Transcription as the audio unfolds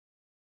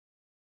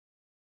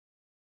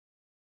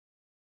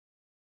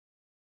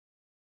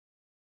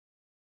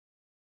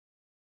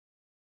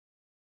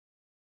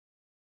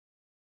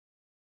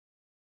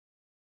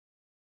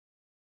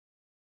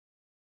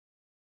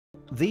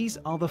These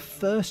are the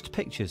first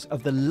pictures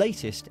of the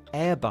latest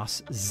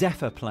Airbus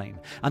Zephyr plane,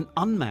 an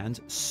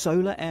unmanned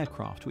solar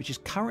aircraft which is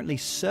currently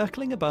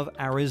circling above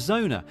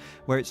Arizona,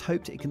 where it's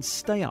hoped it can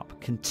stay up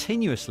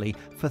continuously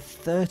for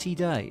 30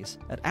 days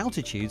at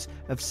altitudes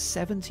of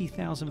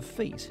 70,000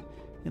 feet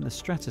in the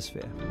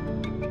stratosphere.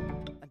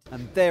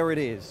 And there it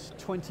is,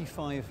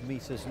 25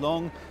 meters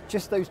long,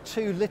 just those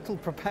two little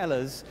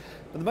propellers.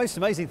 But the most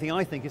amazing thing,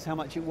 I think, is how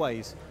much it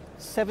weighs.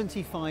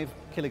 75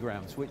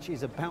 kilograms, which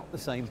is about the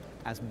same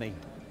as me.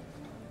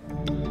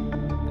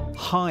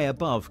 High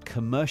above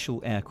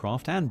commercial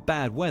aircraft and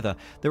bad weather,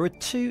 there are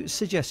two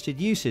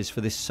suggested uses for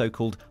this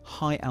so-called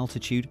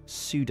high-altitude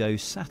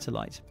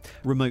pseudo-satellite: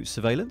 remote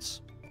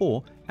surveillance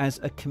or as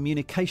a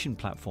communication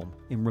platform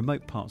in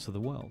remote parts of the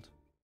world.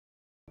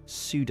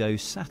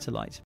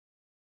 Pseudo-satellite.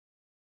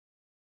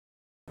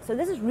 So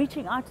this is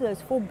reaching out to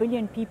those 4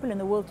 billion people in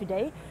the world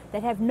today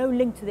that have no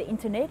link to the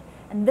internet,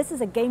 and this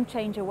is a game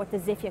changer what the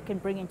Zephyr can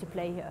bring into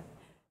play here.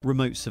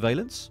 Remote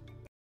surveillance.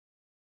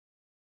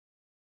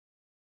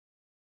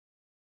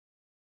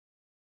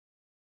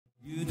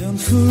 You don't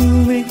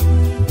fool me.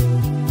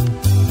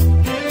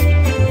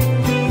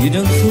 You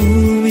don't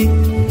fool me.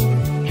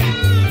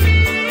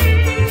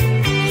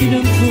 You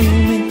don't fool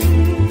me.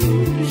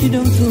 You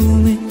don't fool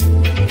me.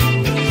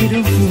 You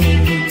don't fool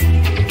me.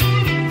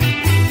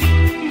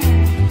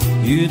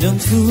 You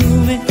don't fool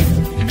me.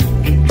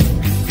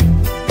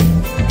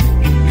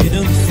 You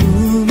don't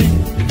fool me.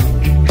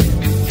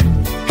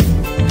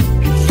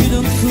 You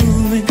don't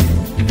fool me.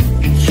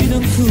 You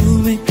don't fool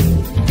me.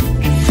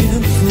 You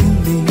don't fool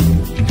me.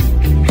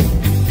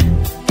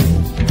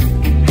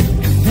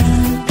 Na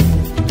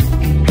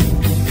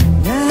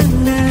na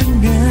na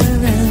na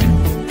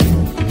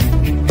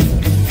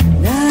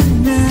na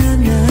na na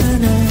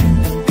na.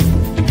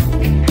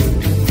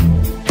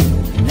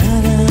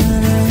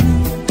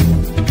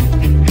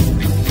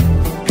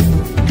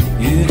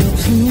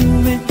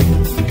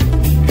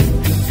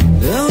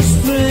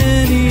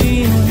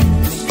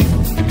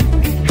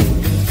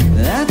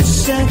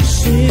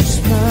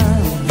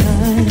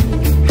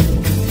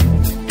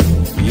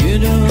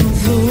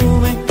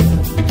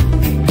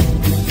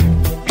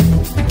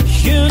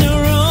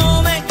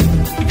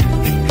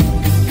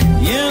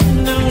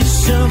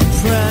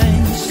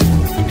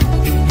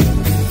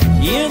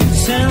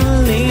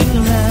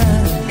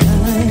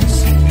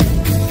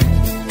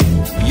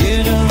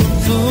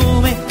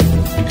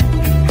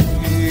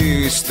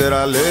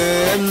 Ύστερα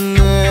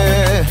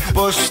λένε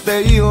πως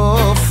φταίει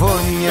ο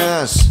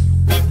φωνιάς,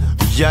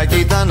 για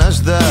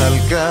κοίτανας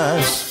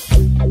δάλκας,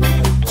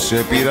 σε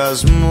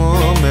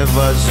πειρασμό με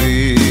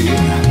βάζει.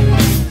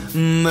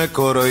 Με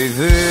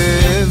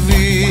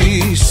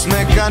κοροϊδεύεις,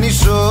 με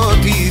κάνεις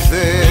ό,τι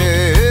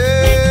θες.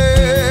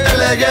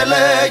 Λέγε,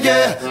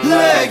 λέγε,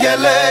 λέγε,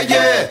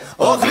 λέγε,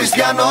 ο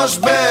χριστιανός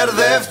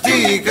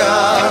μπερδευτήκα.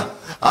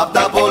 Απ'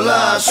 τα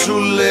πολλά σου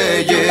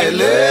λέγε,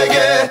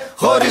 λέγε,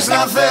 χωρίς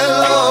να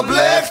θέλω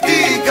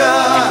μπλεχτήκα.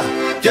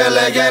 Και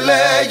λέγε,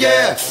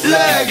 λέγε,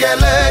 λέγε,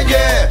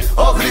 λέγε,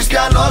 ο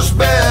χριστιανός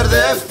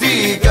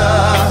μπερδευτήκα.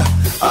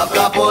 Απ'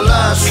 τα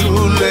πολλά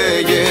σου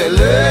λέγε,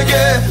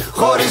 λέγε,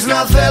 χωρίς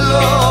να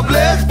θέλω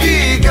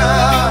μπλεχτήκα.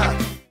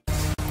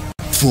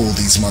 Fool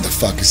these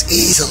motherfuckers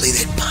easily,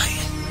 they buy it.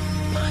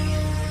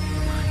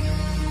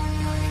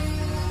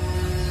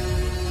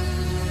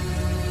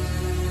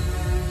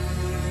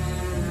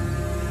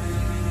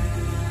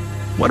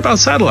 What about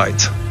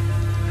satellites?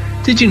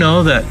 Did you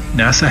know that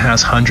NASA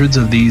has hundreds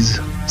of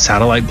these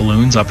satellite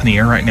balloons up in the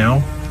air right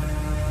now?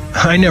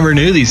 I never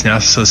knew these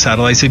NASA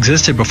satellites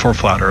existed before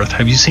Flat Earth.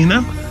 Have you seen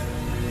them?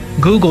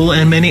 Google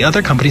and many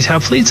other companies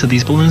have fleets of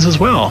these balloons as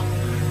well.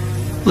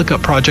 Look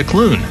up Project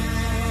Loon.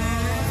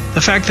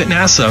 The fact that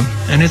NASA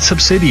and its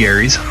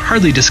subsidiaries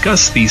hardly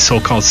discuss these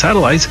so-called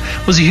satellites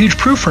was a huge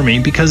proof for me,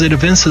 because it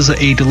evinces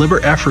a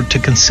deliberate effort to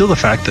conceal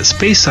the fact that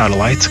space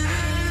satellites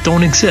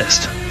don't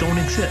exist.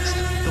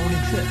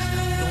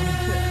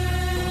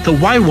 The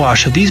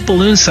whitewash of these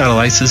balloon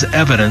satellites is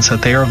evidence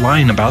that they are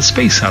lying about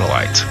space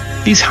satellites.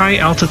 These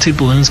high-altitude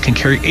balloons can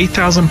carry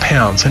 8,000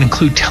 pounds and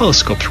include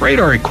telescopes,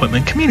 radar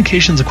equipment,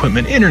 communications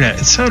equipment, internet,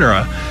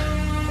 etc.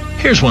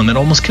 Here's one that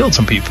almost killed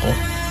some people.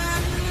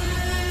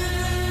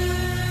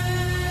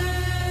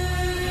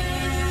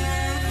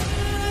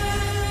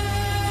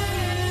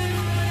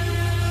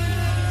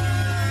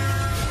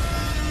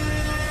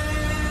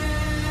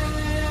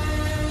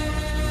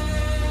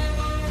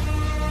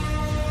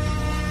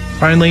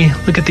 Finally,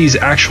 look at these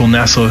actual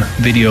NASA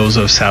videos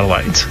of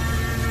satellites.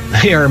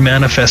 They are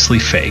manifestly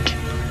fake.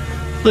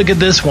 Look at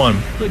this one.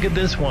 Look at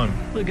this one.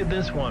 Look at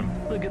this one.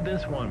 Look at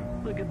this one.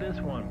 Look at this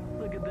one.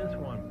 Look at this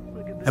one.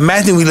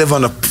 Imagine we live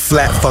on a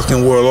flat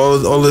fucking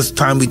world. All this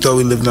time we thought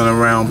we lived on a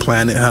round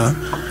planet, huh?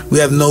 We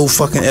have no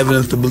fucking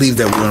evidence to believe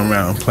that we're on a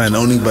round planet,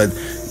 only by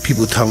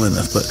people telling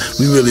us. But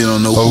we really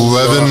don't know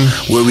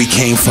where we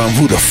came from,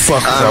 who the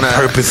fuck is our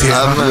purpose here.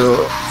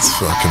 It's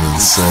fucking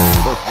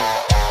insane.